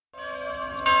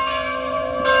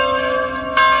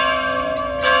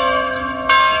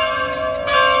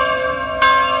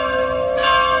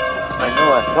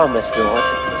promise, Lord,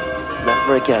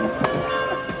 never again.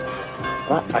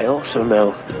 But I also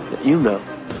know that you know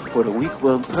what a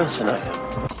weak-willed person I am.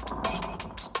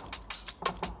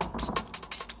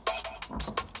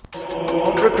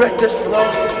 Don't regret this,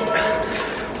 Lord.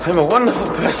 I'm a wonderful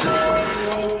person.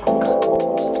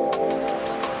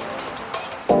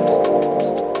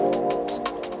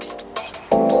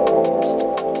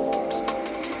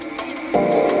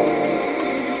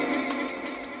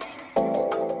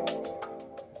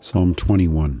 Psalm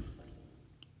 21.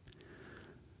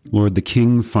 Lord, the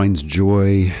King finds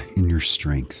joy in your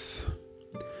strength.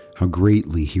 How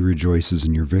greatly he rejoices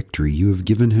in your victory. You have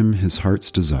given him his heart's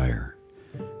desire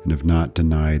and have not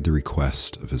denied the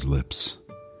request of his lips.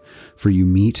 For you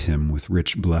meet him with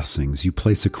rich blessings. You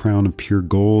place a crown of pure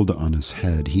gold on his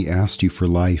head. He asked you for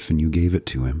life, and you gave it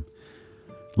to him.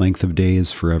 Length of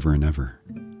days forever and ever.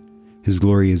 His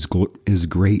glory is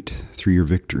great through your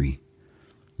victory.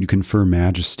 You confer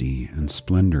majesty and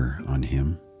splendor on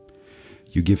him.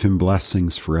 You give him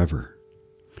blessings forever.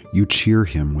 You cheer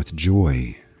him with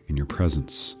joy in your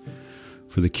presence.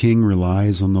 For the King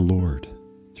relies on the Lord.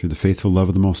 Through the faithful love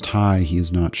of the Most High, he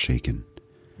is not shaken.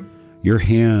 Your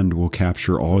hand will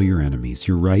capture all your enemies.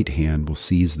 Your right hand will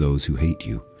seize those who hate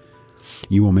you.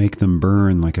 You will make them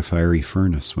burn like a fiery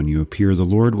furnace. When you appear, the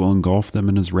Lord will engulf them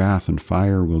in his wrath, and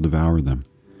fire will devour them.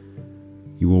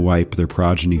 You will wipe their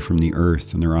progeny from the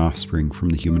earth and their offspring from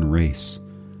the human race.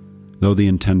 Though they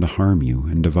intend to harm you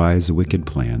and devise a wicked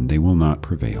plan, they will not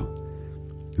prevail.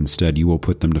 Instead, you will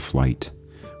put them to flight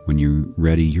when you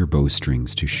ready your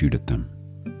bowstrings to shoot at them.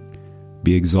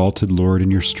 Be exalted, Lord,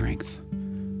 in your strength.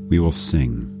 We will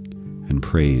sing and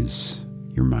praise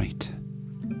your might.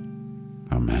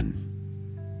 Amen.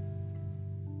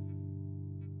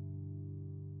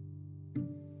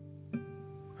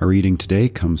 Our reading today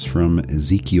comes from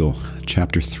Ezekiel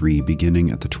chapter 3, beginning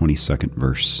at the 22nd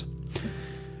verse.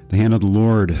 The hand of the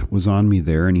Lord was on me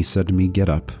there, and he said to me, "Get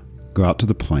up, go out to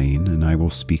the plain, and I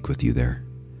will speak with you there."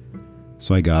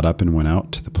 So I got up and went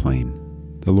out to the plain.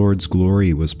 The Lord's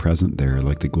glory was present there,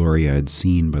 like the glory I had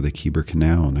seen by the Chebar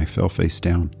Canal, and I fell face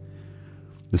down.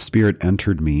 The Spirit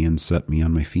entered me and set me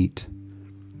on my feet.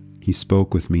 He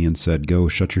spoke with me and said, "Go,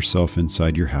 shut yourself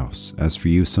inside your house. As for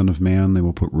you, son of man, they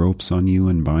will put ropes on you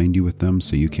and bind you with them,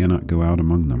 so you cannot go out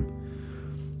among them.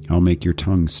 I'll make your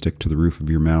tongue stick to the roof of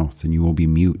your mouth, and you will be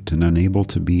mute and unable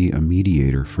to be a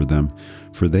mediator for them,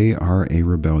 for they are a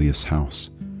rebellious house.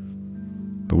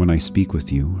 But when I speak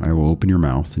with you, I will open your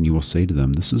mouth, and you will say to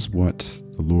them, 'This is what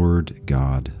the Lord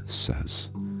God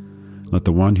says.' Let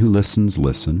the one who listens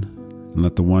listen, and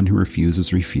let the one who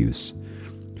refuses refuse,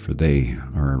 for they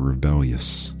are a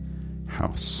rebellious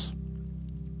house."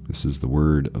 This is the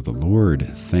word of the Lord.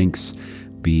 Thanks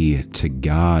be to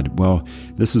God. Well,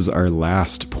 this is our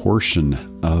last portion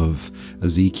of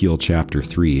Ezekiel chapter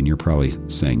 3, and you're probably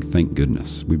saying, thank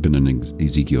goodness. We've been in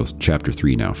Ezekiel chapter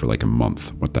 3 now for like a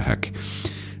month. What the heck?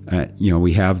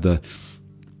 We have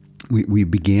we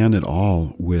began it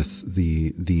all with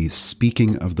the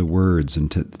speaking of the words and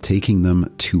taking them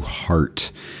to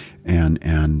heart,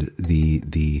 and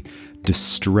the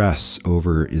distress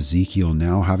over Ezekiel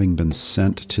now having been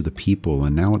sent to the people,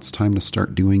 and now it's time to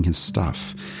start doing his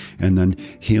stuff. And then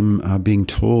him being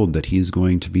told that he's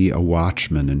going to be a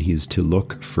watchman, and he's to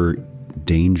look for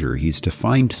danger. He's to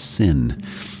find sin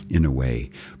in a way.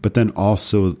 But then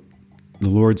also the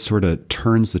Lord sort of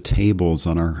turns the tables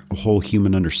on our whole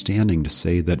human understanding to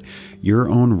say that your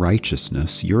own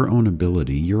righteousness, your own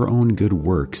ability, your own good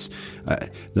works,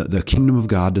 the kingdom of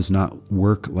God does not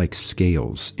work like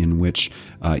scales in which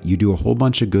you do a whole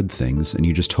bunch of good things and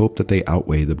you just hope that they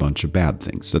outweigh the bunch of bad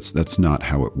things. That's not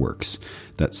how it works.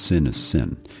 That sin is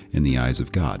sin in the eyes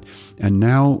of God. And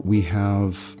now we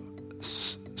have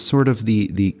sort of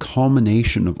the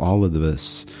culmination of all of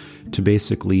this to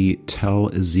basically tell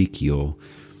Ezekiel,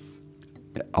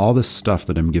 all this stuff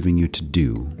that I'm giving you to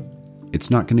do,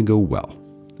 it's not going to go well,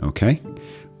 okay?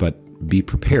 But be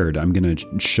prepared. I'm going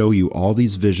to show you all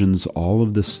these visions, all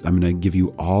of this. I'm going to give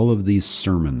you all of these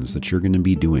sermons that you're going to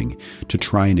be doing to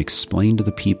try and explain to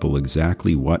the people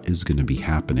exactly what is going to be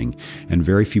happening. And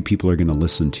very few people are going to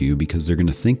listen to you because they're going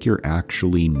to think you're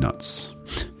actually nuts.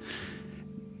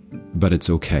 But it's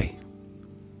okay.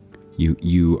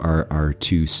 You are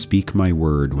to speak my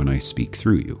word when I speak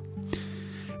through you.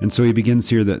 And so he begins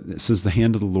here that it says the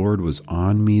hand of the Lord was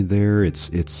on me there.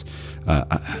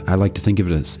 I like to think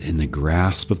of it as in the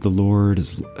grasp of the Lord,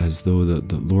 as though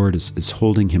the Lord is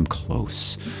holding him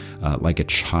close, like a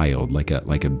child, like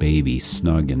a baby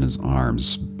snug in his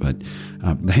arms. But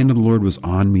the hand of the Lord was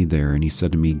on me there, and he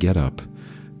said to me, "Get up,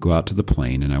 Go out to the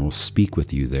plain, and I will speak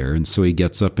with you there. And so he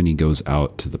gets up and he goes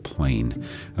out to the plain.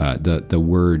 The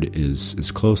word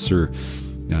is closer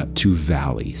to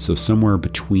valley, so somewhere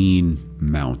between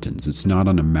mountains. It's not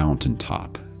on a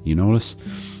mountaintop. You notice?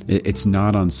 It's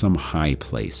not on some high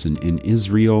place. In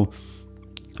Israel,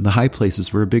 the high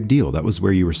places were a big deal. That was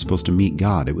where you were supposed to meet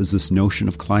God. It was this notion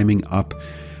of climbing up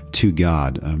to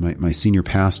God. My senior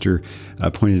pastor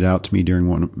pointed out to me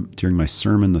during my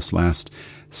sermon this last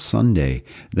Sunday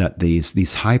that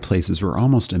these high places were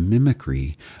almost a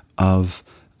mimicry of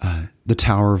the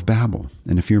Tower of Babel.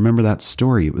 And if you remember that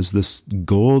story, it was this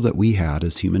goal that we had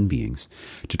as human beings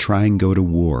to try and go to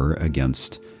war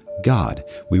against God.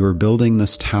 We were building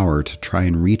this tower to try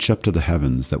and reach up to the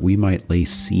heavens that we might lay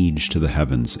siege to the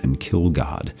heavens and kill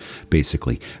God.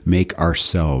 Basically, make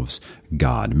ourselves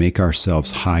God, make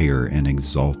ourselves higher and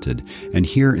exalted. And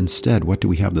here instead, what do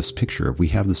we have this picture of? We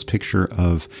have this picture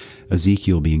of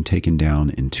Ezekiel being taken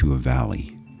down into a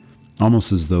valley.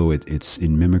 Almost as though it's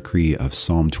in mimicry of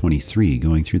Psalm 23,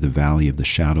 going through the valley of the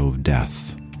shadow of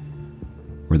death,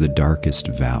 or the darkest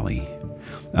valley,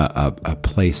 a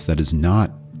place that is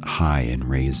not high and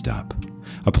raised up,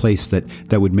 a place that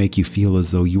would make you feel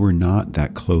as though you were not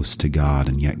that close to God,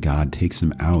 and yet God takes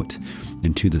him out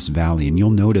into this valley. And you'll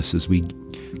notice as we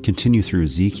continue through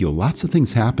Ezekiel, lots of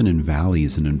things happen in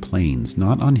valleys and in plains,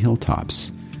 not on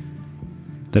hilltops.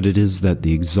 That it is that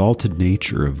the exalted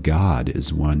nature of God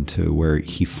is one to where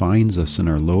he finds us in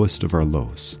our lowest of our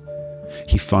lows.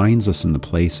 He finds us in the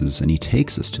places, and he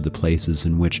takes us to the places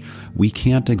in which we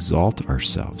can't exalt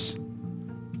ourselves,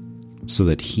 so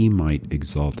that he might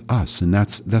exalt us. And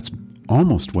that's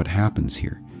almost what happens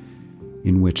here,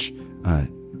 in which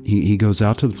he goes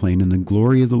out to the plain, and the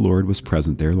glory of the Lord was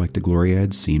present there, like the glory I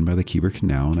had seen by the Kidron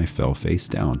Canal, and I fell face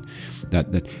down.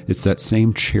 That it's that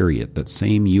same chariot, that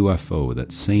same UFO,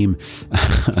 that same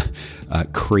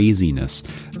craziness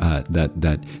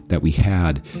that we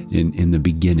had in the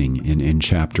beginning in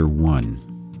chapter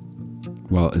 1.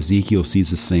 Well, Ezekiel sees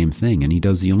the same thing, and he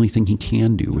does the only thing he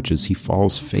can do, which is he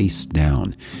falls face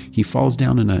down. He falls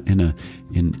down in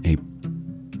a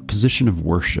position of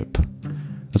worship.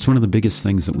 That's one of the biggest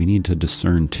things that we need to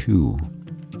discern too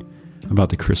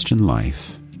about the Christian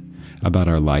life, about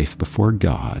our life before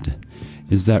God,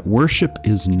 is that worship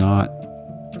is not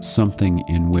something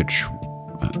in which,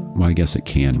 well, I guess it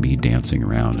can be dancing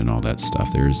around and all that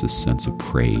stuff. There is this sense of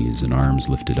praise and arms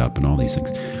lifted up and all these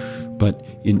things. But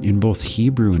in both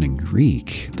Hebrew and in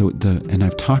Greek, and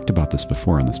I've talked about this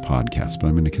before on this podcast, but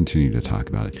I'm going to continue to talk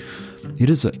about it. It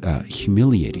is a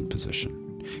humiliating position.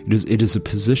 It is a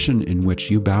position in which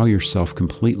you bow yourself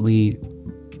completely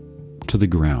to the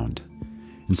ground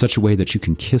in such a way that you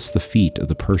can kiss the feet of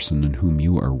the person in whom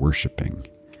you are worshiping,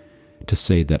 to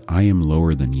say that I am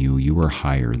lower than you, you are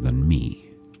higher than me.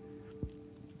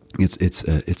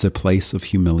 It's a place of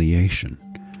humiliation,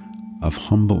 of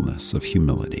humbleness, of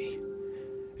humility.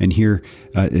 And here,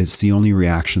 it's the only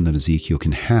reaction that Ezekiel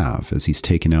can have as he's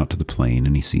taken out to the plain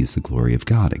and he sees the glory of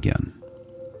God again.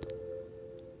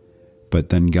 But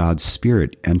then God's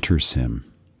Spirit enters him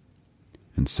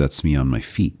and sets me on my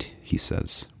feet, he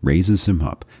says, raises him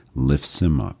up, lifts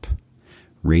him up,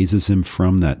 raises him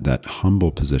from that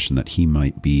humble position that he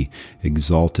might be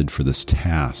exalted for this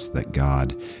task that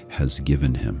God has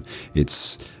given him.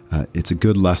 It's a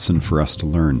good lesson for us to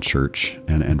learn, church,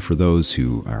 and for those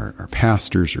who are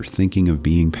pastors or thinking of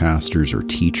being pastors or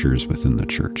teachers within the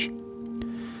church.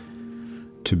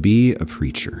 To be a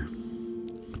preacher,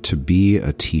 to be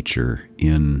a teacher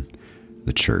in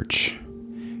the church,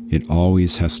 it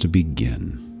always has to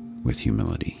begin with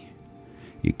humility.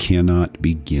 You cannot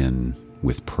begin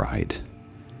with pride.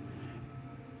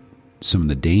 Some of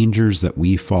the dangers that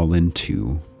we fall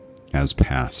into as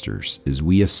pastors is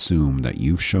we assume that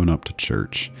you've shown up to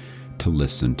church to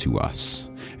listen to us.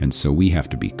 And so we have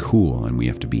to be cool, and we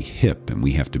have to be hip, and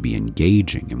we have to be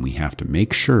engaging, and we have to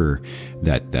make sure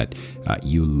that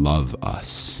you love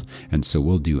us. And so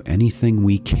we'll do anything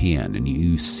we can. And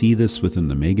you see this within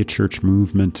the megachurch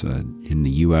movement in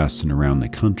the U.S. and around the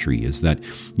country, is that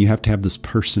you have to have this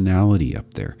personality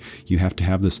up there. You have to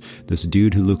have this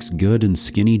dude who looks good in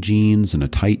skinny jeans and a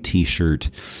tight t-shirt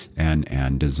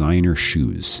and designer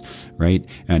shoes, right?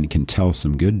 And can tell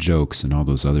some good jokes and all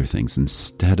those other things,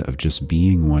 instead of just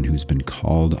being one who's been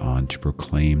called on to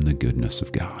proclaim the goodness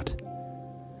of God,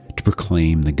 to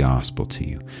proclaim the gospel to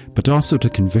you, but also to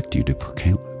convict you, to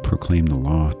proclaim the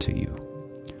law to you.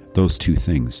 Those two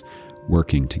things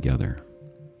working together.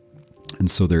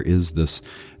 And so there is this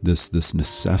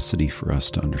necessity for us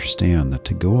to understand that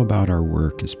to go about our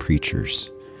work as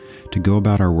preachers, to go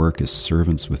about our work as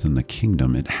servants within the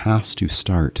kingdom, it has to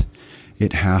start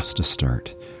it has to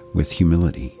start with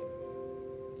humility.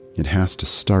 It has to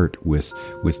start with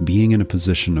being in a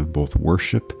position of both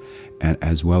worship and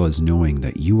as well as knowing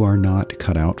that you are not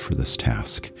cut out for this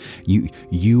task.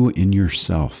 You in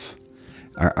yourself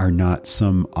are not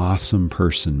some awesome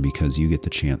person because you get the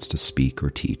chance to speak or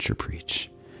teach or preach.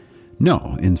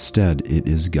 No, instead it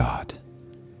is God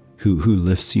who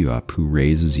lifts you up, who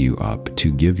raises you up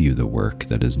to give you the work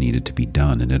that is needed to be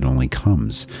done. And it only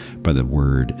comes by the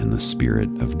Word and the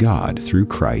Spirit of God through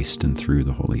Christ and through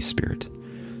the Holy Spirit.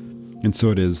 And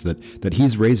so it is that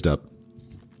he's raised up,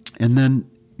 and then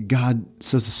God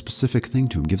says a specific thing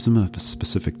to him, gives him a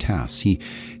specific task.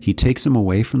 He takes him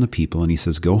away from the people and he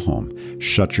says, go home,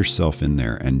 shut yourself in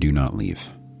there and do not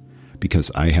leave.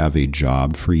 Because I have a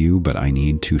job for you, but I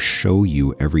need to show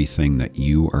you everything that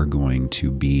you are going to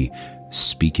be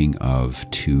speaking of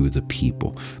to the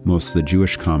people. Most of the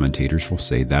Jewish commentators will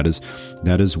say that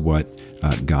is what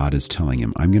God is telling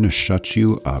him. I'm going to shut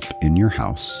you up in your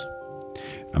house.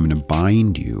 I'm going to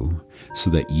bind you so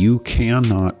that you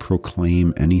cannot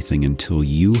proclaim anything until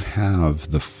you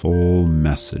have the full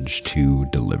message to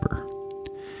deliver.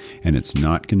 And it's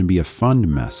not going to be a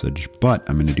fun message, but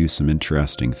I'm going to do some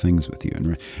interesting things with you.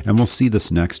 And we'll see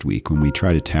this next week when we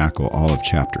try to tackle all of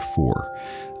chapter 4.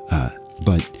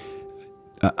 But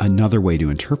another way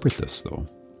to interpret this, though,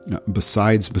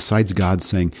 besides God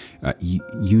saying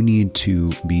you need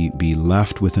to be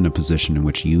left within a position in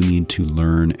which you need to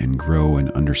learn and grow and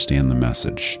understand the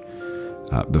message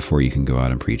before you can go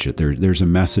out and preach it. There's a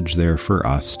message there for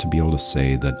us to be able to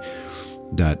say that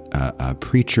a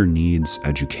preacher needs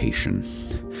education,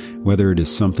 whether it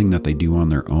is something that they do on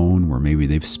their own, where maybe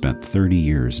they've spent 30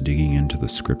 years digging into the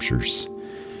scriptures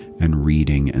and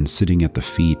reading and sitting at the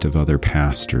feet of other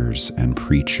pastors and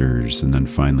preachers, and then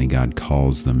finally God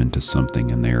calls them into something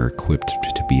and they're equipped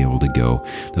to be able to go.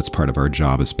 That's part of our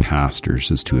job as pastors,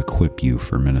 is to equip you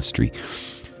for ministry.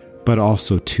 But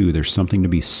also, too, there's something to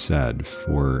be said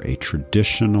for a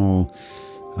traditional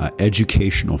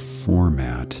educational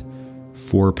format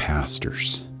for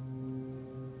pastors,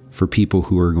 for people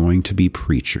who are going to be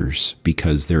preachers,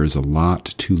 because there is a lot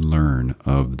to learn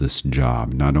of this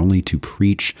job, not only to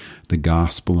preach the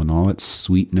gospel in all its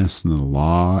sweetness and the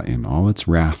law and all its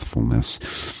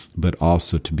wrathfulness, but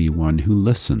also to be one who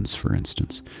listens, for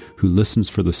instance, who listens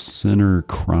for the sinner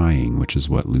crying, which is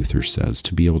what Luther says,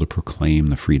 to be able to proclaim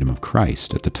the freedom of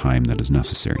Christ at the time that is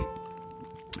necessary.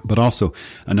 But also,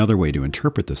 another way to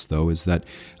interpret this, though, is that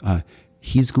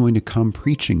he's going to come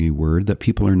preaching a word that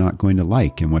people are not going to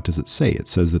like. And what does it say? It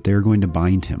says that they're going to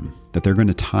bind him, that they're going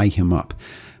to tie him up.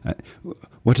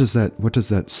 What does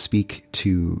that speak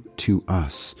to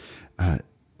us?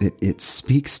 It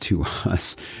speaks to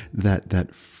us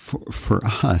that for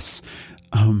us,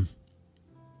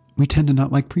 we tend to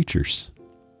not like preachers.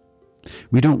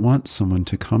 We don't want someone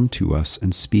to come to us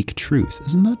and speak truth.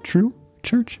 Isn't that true,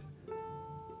 church?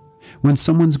 When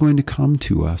someone's going to come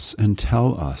to us and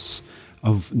tell us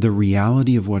of the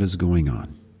reality of what is going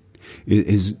on,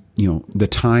 is the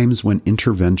times when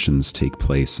interventions take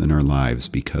place in our lives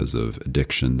because of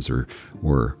addictions or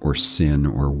sin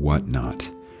or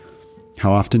whatnot.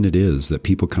 How often it is that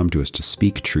people come to us to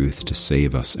speak truth to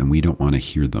save us, and we don't want to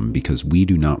hear them because we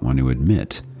do not want to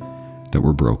admit that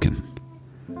we're broken,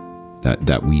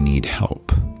 that we need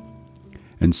help.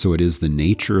 And so it is the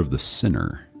nature of the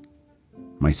sinner,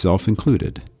 myself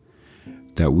included,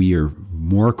 that we are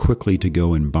more quickly to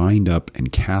go and bind up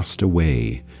and cast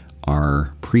away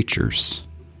our preachers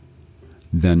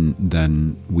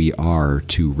than we are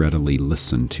to readily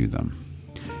listen to them.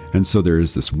 And so there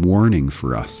is this warning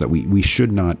for us that we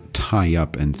should not tie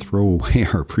up and throw away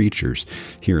our preachers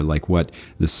here, like what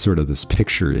this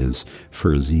picture is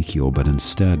for Ezekiel, but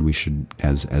instead we should,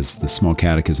 as the Small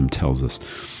Catechism tells us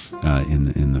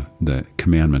in the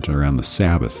commandment around the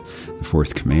Sabbath, the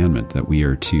fourth commandment, that we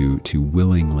are to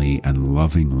willingly and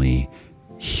lovingly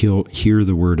hear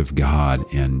the word of God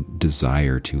and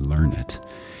desire to learn it.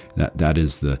 That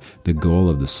is the goal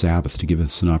of the Sabbath, to give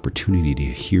us an opportunity to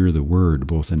hear the word,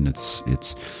 both in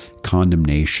its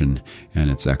condemnation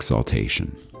and its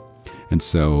exaltation. And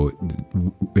so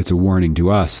it's a warning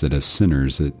to us that as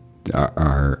sinners, that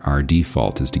our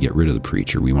default is to get rid of the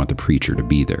preacher. We want the preacher to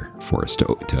be there for us,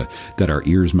 to that our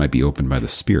ears might be opened by the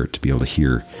Spirit to be able to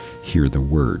hear the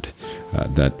word.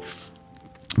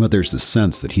 There's this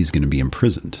sense that he's going to be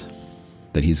imprisoned,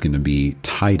 that he's going to be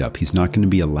tied up. He's not going to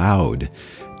be allowed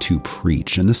to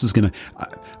preach. And this is going to,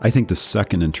 I think the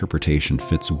second interpretation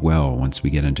fits well once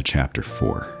we get into chapter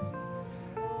 4.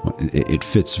 It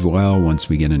fits well once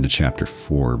we get into chapter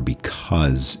 4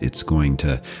 because it's going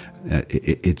to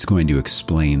it's going to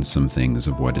explain some things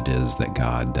of what it is that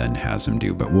God then has him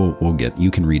do. But we'll get,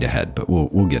 you can read ahead, but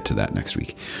we'll get to that next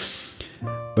week.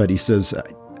 But he says,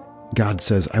 God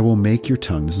says, I will make your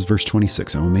tongue, this is verse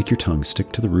 26, I will make your tongue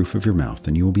stick to the roof of your mouth,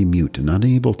 and you will be mute and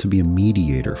unable to be a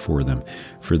mediator for them,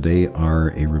 for they are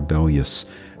a rebellious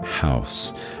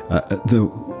house.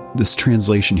 This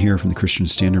translation here from the Christian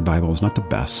Standard Bible is not the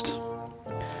best,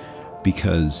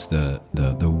 because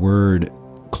the word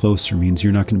closer means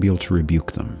you're not going to be able to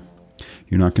rebuke them.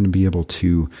 You're not going to be able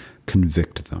to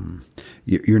convict them.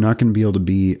 You're not going to be able to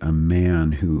be a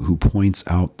man who points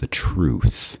out the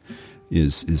truth,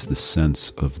 is the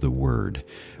sense of the word.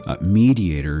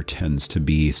 Mediator tends to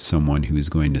be someone who is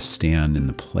going to stand in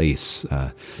the place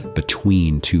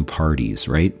between two parties,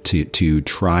 right? To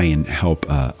try and help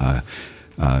a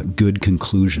good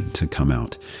conclusion to come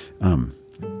out.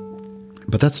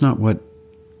 But that's not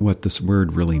what this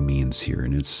word really means here.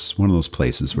 And it's one of those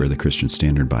places where the Christian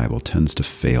Standard Bible tends to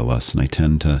fail us. And I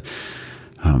tend to...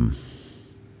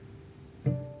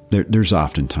 There's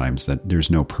oftentimes that there's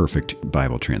no perfect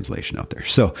Bible translation out there.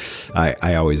 So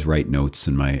I always write notes,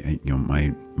 and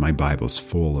my Bible's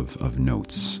full of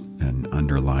notes and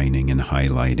underlining and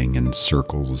highlighting and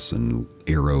circles and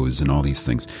arrows and all these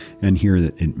things. And here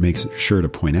it makes sure to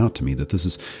point out to me that this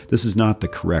is not the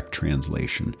correct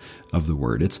translation of the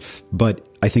word. But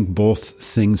I think both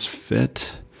things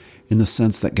fit, in the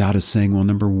sense that God is saying, well,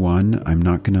 number one, I'm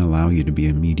not going to allow you to be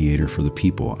a mediator for the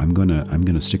people. I'm going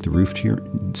to stick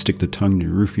the tongue to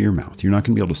the roof of your mouth. You're not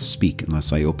going to be able to speak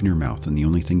unless I open your mouth. And the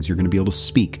only things you're going to be able to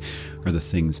speak are the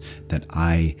things that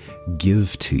I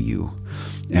give to you.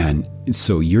 And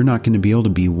so you're not going to be able to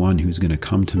be one who's going to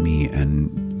come to me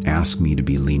and ask me to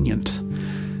be lenient.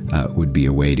 Would be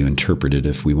a way to interpret it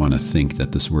if we want to think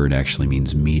that this word actually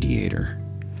means mediator.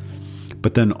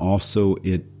 But then also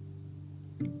it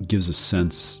gives a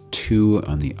sense too,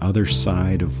 on the other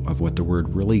side of what the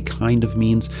word really kind of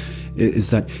means,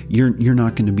 is that you're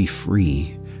not going to be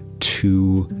free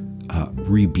to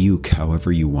rebuke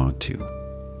however you want to.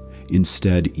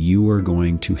 Instead, you are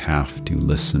going to have to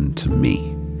listen to me,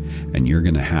 and you're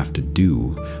going to have to do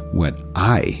what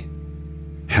I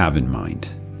have in mind.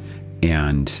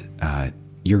 And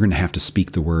you're going to have to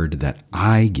speak the word that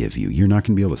I give you. You're not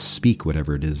going to be able to speak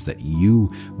whatever it is that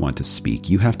you want to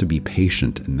speak. You have to be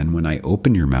patient. And then when I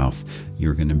open your mouth,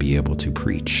 you're going to be able to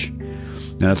preach.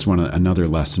 Now, that's another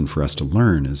lesson for us to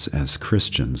learn as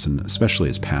Christians, and especially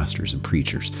as pastors and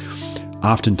preachers.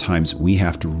 Oftentimes, we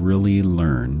have to really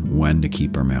learn when to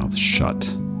keep our mouths shut,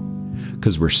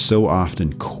 because we're so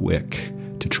often quick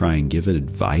to try and give it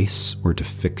advice or to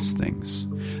fix things.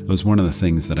 That was one of the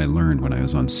things that I learned when I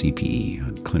was on CPE,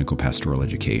 on clinical pastoral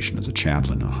education, as a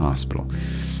chaplain in a hospital.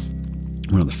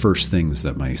 One of the first things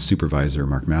that my supervisor,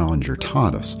 Mark Mallinger,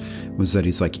 taught us was that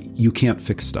he's like, you can't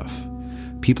fix stuff.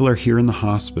 People are here in the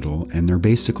hospital and they're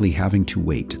basically having to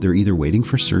wait. They're either waiting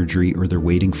for surgery, or they're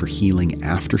waiting for healing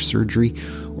after surgery,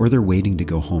 or they're waiting to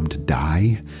go home to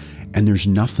die, and there's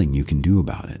nothing you can do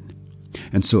about it.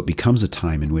 And so it becomes a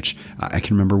time in which I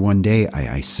can remember one day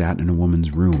I sat in a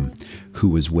woman's room who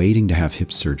was waiting to have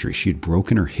hip surgery. She had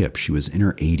broken her hip. She was in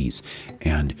her 80s,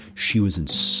 and she was in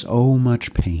so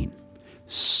much pain.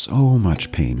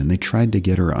 And they tried to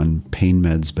get her on pain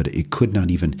meds, but it could not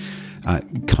even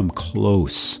come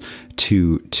close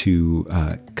to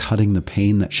cutting the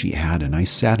pain that she had. And I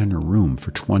sat in her room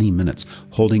for 20 minutes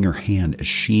holding her hand as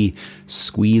she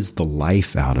squeezed the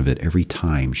life out of it every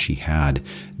time she had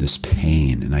this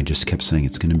pain. And I just kept saying,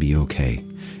 it's going to be okay.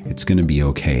 It's going to be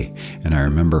okay. And I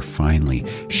remember finally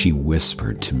she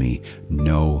whispered to me,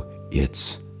 no,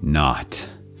 it's not.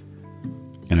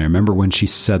 And I remember when she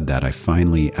said that,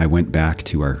 I went back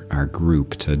to our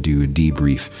group to do a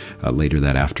debrief later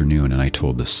that afternoon, and I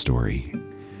told this story.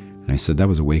 And I said, that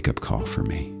was a wake-up call for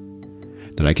me.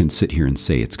 That I can sit here and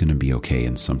say it's going to be okay,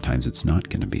 and sometimes it's not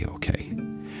going to be okay.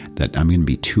 That I'm going to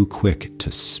be too quick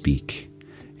to speak,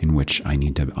 in which I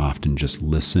need to often just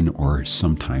listen or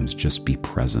sometimes just be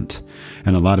present.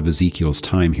 And a lot of Ezekiel's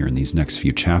time here in these next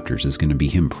few chapters is going to be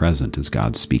him present as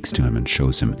God speaks to him and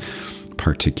shows him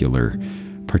particular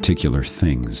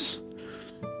things.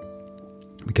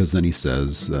 Because then he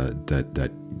says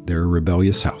that they're a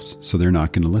rebellious house, so they're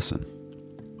not going to listen.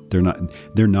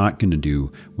 They're not going to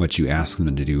do what you ask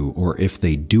them to do, or if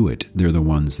they do it, they're the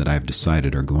ones that I've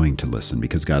decided are going to listen.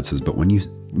 Because God says, but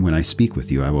when I speak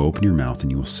with you, I will open your mouth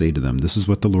and you will say to them, this is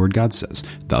what the Lord God says.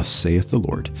 Thus saith the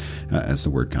Lord, as the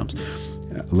word comes.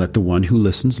 Let the one who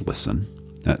listens listen.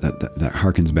 That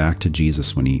harkens back to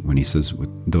Jesus when he says,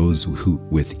 those who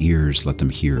with ears, let them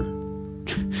hear.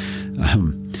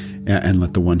 And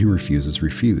let the one who refuses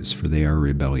refuse, for they are a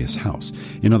rebellious house.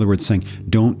 In other words, saying,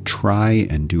 don't try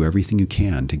and do everything you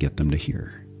can to get them to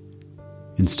hear.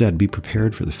 Instead, be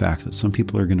prepared for the fact that some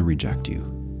people are going to reject you.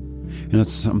 And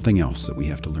that's something else that we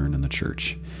have to learn in the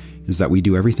church, is that we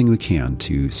do everything we can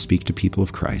to speak to people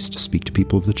of Christ, to speak to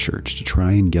people of the church, to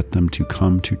try and get them to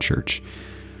come to church.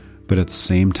 But at the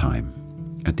same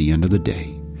time, at the end of the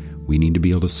day, we need to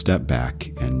be able to step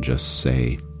back and just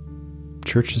say,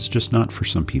 church is just not for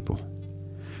some people.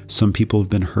 Some people have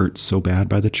been hurt so bad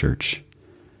by the church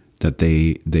that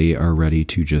they are ready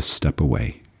to just step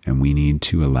away, and we need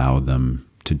to allow them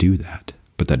to do that.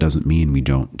 But that doesn't mean we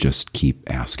don't just keep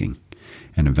asking,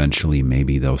 and eventually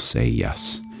maybe they'll say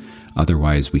yes.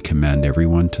 Otherwise, we commend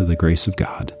everyone to the grace of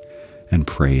God and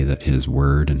pray that His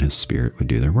Word and His Spirit would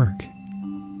do their work.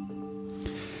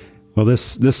 Well,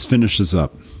 this finishes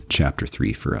up chapter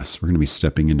 3 for us. We're going to be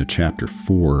stepping into chapter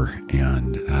 4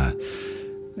 and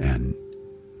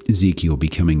Ezekiel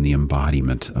becoming the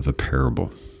embodiment of a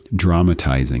parable,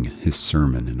 dramatizing his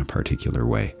sermon in a particular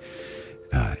way.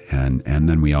 And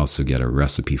then we also get a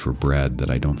recipe for bread that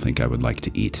I don't think I would like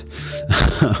to eat.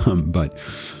 But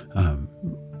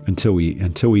until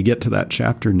we get to that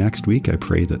chapter next week, I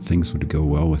pray that things would go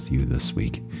well with you this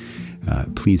week.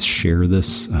 Please share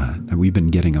this. We've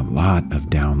been getting a lot of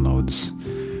downloads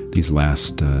these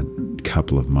last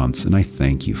couple of months, and I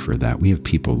thank you for that. We have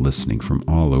people listening from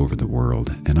all over the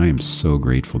world, and I am so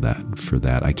grateful for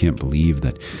that. I can't believe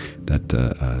that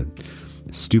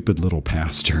stupid little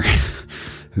pastor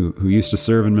who used to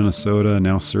serve in Minnesota,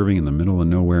 now serving in the middle of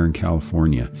nowhere in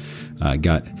California,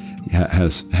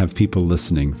 have people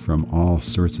listening from all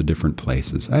sorts of different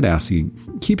places. I'd ask you,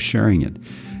 keep sharing it.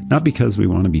 Not because we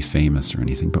want to be famous or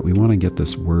anything, but we want to get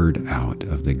this word out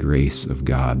of the grace of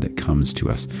God that comes to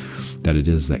us, that it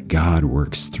is that God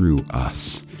works through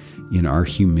us in our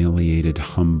humiliated,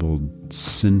 humbled,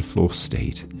 sinful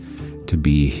state to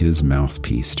be His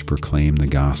mouthpiece to proclaim the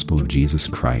gospel of Jesus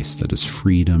Christ that is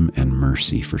freedom and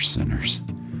mercy for sinners.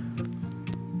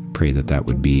 Pray that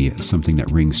would be something that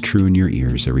rings true in your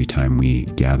ears every time we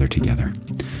gather together.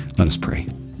 Let us pray.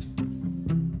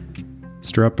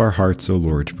 Stir up our hearts, O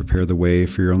Lord, to prepare the way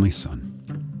for your only Son.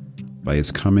 By His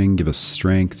coming, give us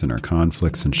strength in our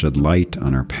conflicts and shed light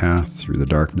on our path through the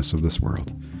darkness of this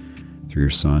world. Through your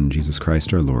Son, Jesus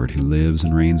Christ our Lord, who lives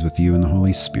and reigns with you in the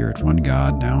Holy Spirit, one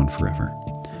God, now and forever.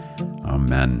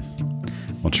 Amen.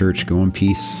 Well, church, go in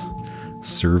peace,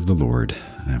 serve the Lord,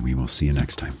 and we will see you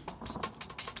next time.